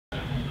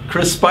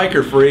Chris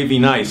Spiker for AV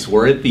Nice.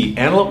 We're at the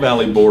Antelope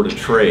Valley Board of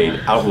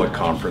Trade Outlook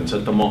Conference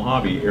at the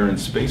Mojave Air and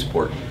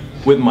Spaceport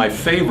with my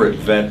favorite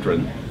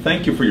veteran.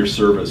 Thank you for your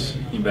service.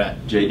 You bet.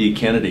 JD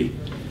Kennedy.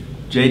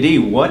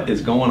 JD, what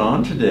is going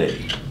on today?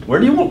 Where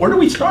do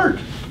we start?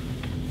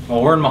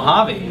 Well, we're in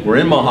Mojave. We're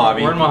in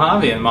Mojave. We're in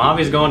Mojave, and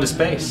Mojave's going to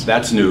space.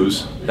 That's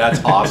news.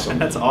 That's awesome.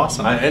 That's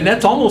awesome. And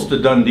that's almost a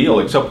done deal,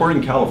 except we're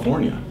in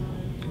California.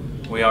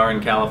 We are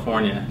in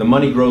California. The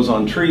money grows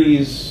on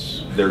trees.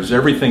 There's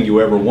everything you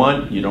ever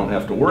want. You don't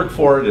have to work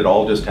for it. It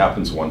all just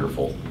happens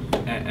wonderful.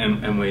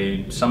 And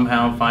we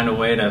somehow find a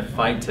way to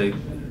fight to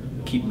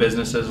keep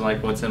businesses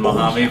like what's in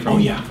Mojave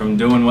from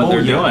doing what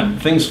they're doing.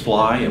 Things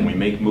fly, and we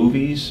make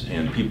movies,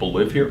 and people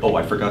live here. Oh,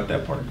 I forgot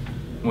that part.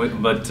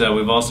 But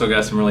we've also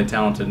got some really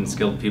talented and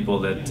skilled people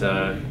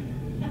that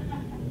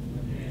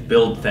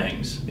build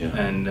things. Yeah.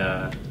 And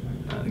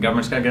the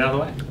government's got to get out of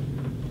the way.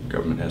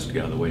 Government has to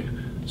get out of the way.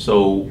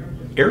 So,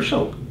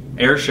 Airshow.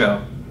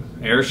 Airshow.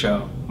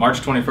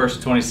 March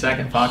 21st to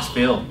 22nd, Fox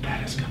Field.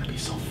 That is going to be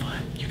so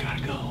fun. You got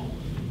to go.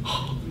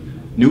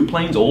 New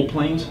planes, old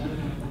planes?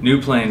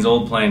 New planes,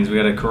 old planes. We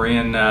got a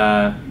Korean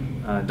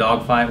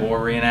dogfight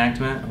war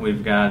reenactment.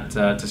 We've got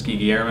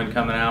Tuskegee Airmen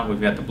coming out. We've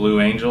got the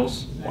Blue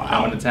Angels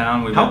coming to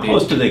town. How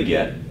close do they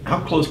get? How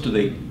close to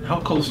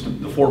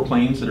the four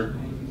planes that are?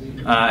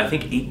 I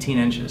think 18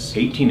 inches.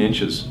 18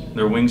 inches.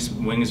 Their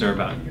wings are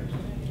about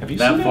Have you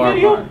that seen far that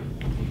video? apart.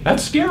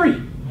 That's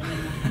scary.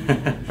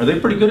 Are they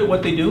pretty good at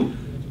what they do?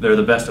 They're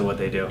the best at what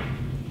they do.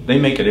 They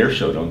make an air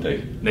show, don't they?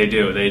 They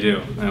do.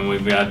 And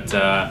we've got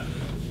the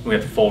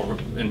full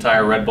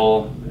entire Red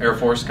Bull Air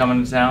Force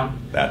coming to town.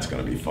 That's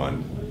going to be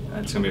fun.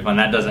 That's going to be fun.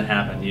 That doesn't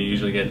happen. You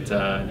usually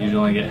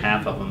only get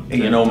half of them. Hey,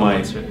 you know,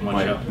 my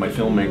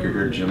filmmaker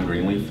here, Jim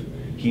Greenleaf,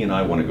 he and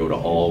I want to go to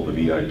all the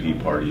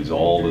VIP parties,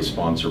 all the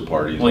sponsor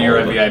parties. Well, you're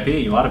a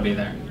VIP. You ought to be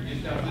there.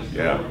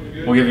 Yeah.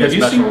 We'll give you a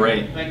special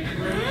rate.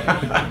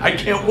 I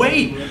can't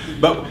wait.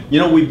 But, you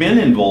know, we've been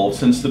involved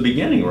since the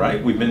beginning,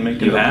 right? We've been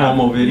making the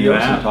promo videos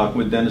and talking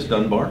with Dennis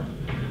Dunbar.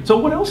 So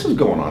what else is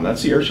going on?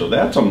 That's the air show.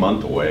 That's a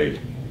month away.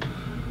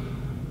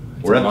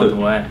 We're a month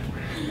away.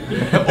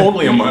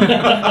 Only a month.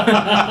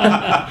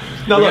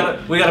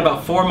 We got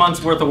about 4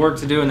 months worth of work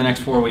to do in the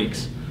next 4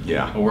 weeks.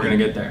 Yeah. But we're going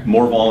to get there.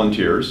 More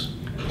volunteers.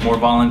 More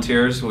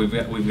volunteers.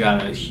 We've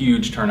got a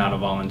huge turnout of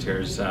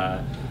volunteers,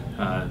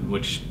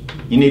 which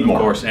you need more.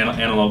 Of course,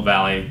 Antelope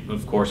Valley.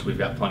 Of course, we've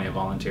got plenty of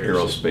volunteers.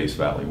 Aerospace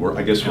Valley.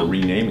 I guess we're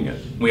renaming it.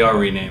 We are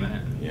renaming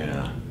it.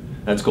 Yeah,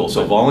 that's cool.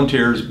 So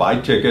volunteers, buy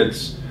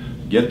tickets,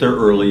 get there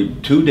early.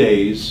 2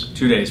 days.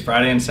 2 days,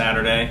 Friday and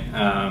Saturday.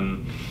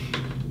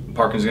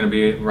 Parking's going to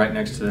be right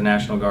next to the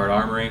National Guard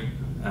Armory.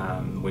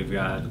 We've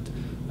got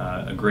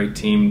a great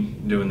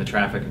team doing the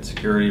traffic and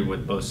security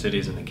with both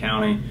cities and the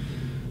county.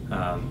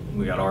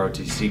 We got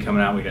ROTC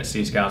coming out. We got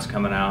Sea Scouts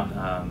coming out.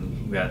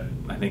 We got,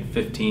 I think,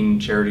 15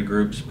 charity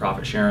groups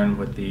profit sharing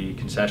with the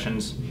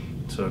concessions.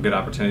 So a good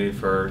opportunity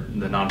for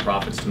the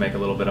nonprofits to make a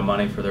little bit of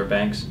money for their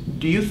banks.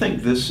 Do you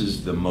think this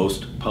is the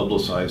most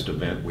publicized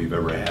event we've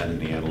ever had in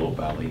the Antelope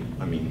Valley?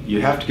 I mean,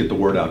 you have to get the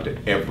word out to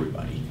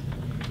everybody.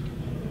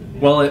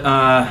 Well,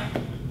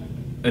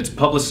 it's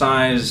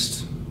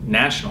publicized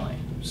nationally,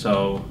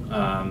 so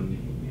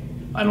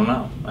I don't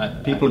know.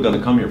 People are going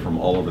to come here from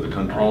all over the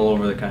country. All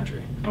over the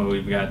country.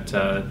 We've got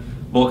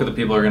bulk of the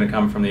people are going to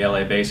come from the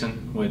LA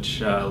Basin,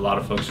 which a lot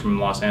of folks from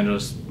Los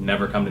Angeles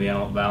never come to the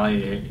Antelope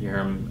Valley. You hear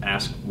them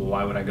ask, well,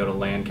 why would I go to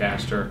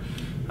Lancaster?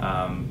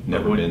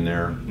 Never been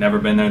there. Never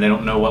been there. They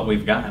don't know what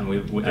we've got. And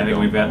I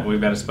think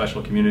we've got a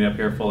special community up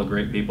here full of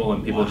great people,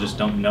 and people just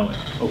don't know it.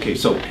 Okay,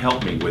 so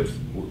help me with.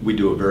 We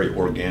do a very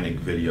organic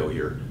video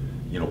here.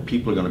 You know,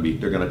 people are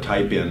they're going to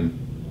type in,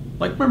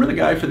 like, remember the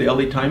guy for the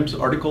LA Times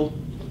article?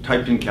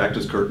 Typed in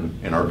cactus curtain,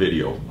 and our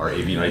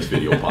AV Nice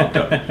video popped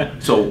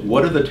up. So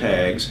what are the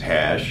tags,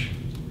 hash,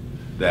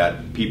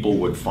 that people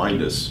would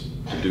find us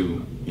to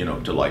do, you know,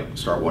 to like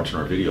start watching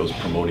our videos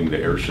promoting the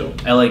air show?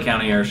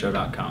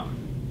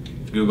 lacountyairshow.com.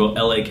 If you Google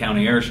LA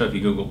County Airshow, if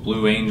you Google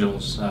Blue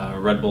Angels,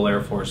 Red Bull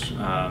Air Force,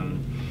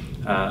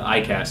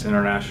 ICAS,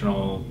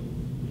 International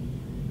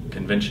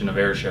Convention of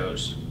Air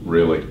Shows.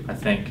 Really? I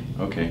think.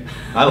 Okay.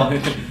 I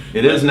like it.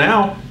 It is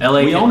now.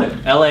 We own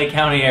it. LA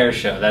County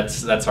Airshow.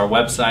 That's our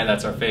website.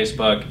 That's our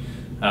Facebook.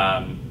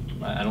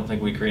 I don't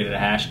think we created a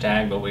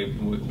hashtag, but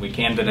we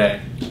can today.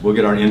 We'll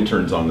get our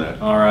interns on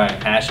that. All right.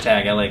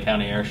 Hashtag LA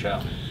County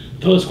Airshow.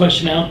 Throw this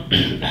question out.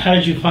 How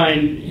did you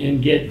find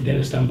and get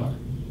Dennis Dunbar?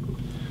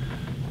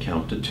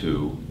 Count to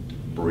 2,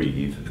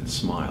 breathe, and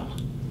smile.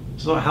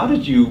 So how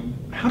did you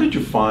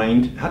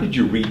find? How did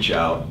you reach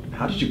out?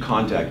 How did you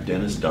contact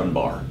Dennis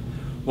Dunbar?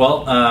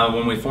 Well,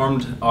 when we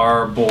formed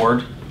our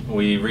board,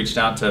 we reached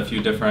out to a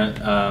few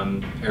different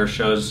air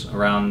shows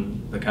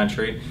around the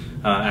country,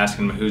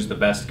 asking them who's the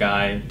best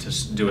guy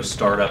to do a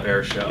startup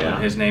air show. Yeah.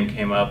 And his name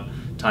came up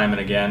time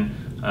and again.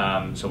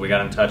 So we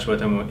got in touch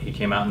with him. He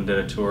came out and did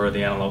a tour of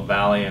the Antelope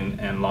Valley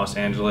and Los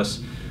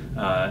Angeles.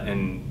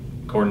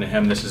 And according to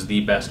him, this is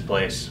the best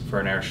place for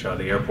an air show.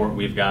 The airport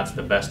we've got is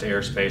the best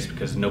airspace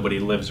because nobody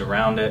lives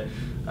around it.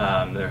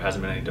 There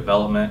hasn't been any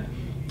development.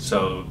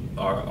 So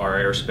our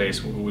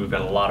airspace, we've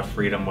got a lot of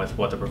freedom with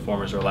what the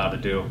performers are allowed to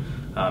do.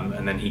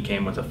 And then he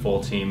came with a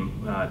full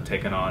team,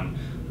 taking on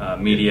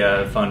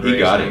media,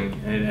 fundraising,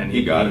 and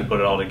he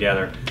put it all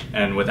together.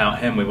 And without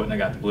him, we wouldn't have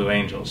got the Blue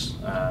Angels.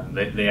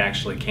 They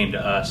actually came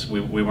to us.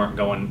 We weren't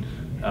going,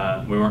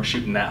 we weren't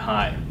shooting that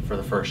high for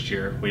the first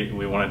year.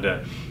 We wanted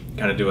to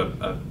kind of do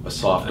a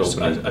soft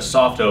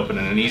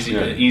opening, an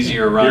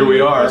easier run. Here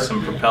we are with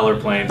some propeller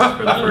planes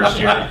for the first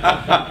year.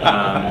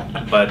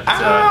 But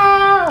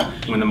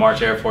when the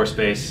March Air Force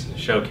Base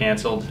show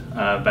canceled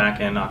back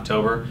in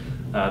October,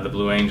 the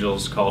Blue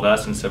Angels called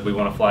us and said, we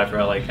want to fly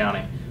for LA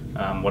County.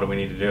 What do we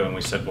need to do? And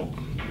we said,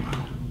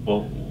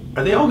 well,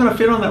 are they all going to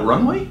fit on that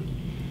runway?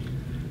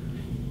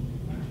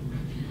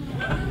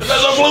 They're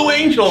the Blue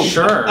Angels.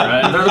 Sure,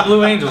 they're the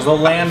Blue Angels. They'll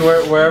land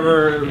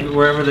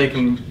wherever they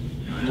can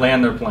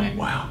land their plane.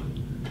 Wow.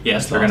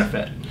 Yes, they're going to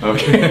fit.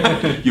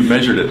 Okay. You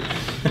measured it.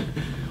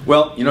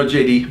 Well, you know,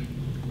 JD,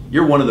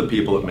 you're one of the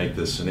people that make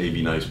this an AV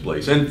nice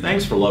place. And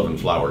thanks for loving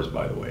flowers,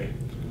 by the way.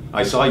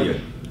 I saw you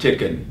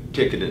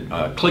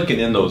clicking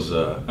in those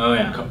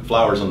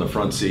flowers on the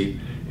front seat,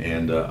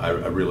 and I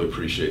really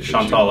appreciate it.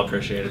 Chantal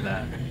appreciated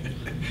that.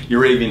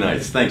 You're AV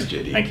nice. Thanks,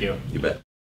 JD. Thank you. You bet.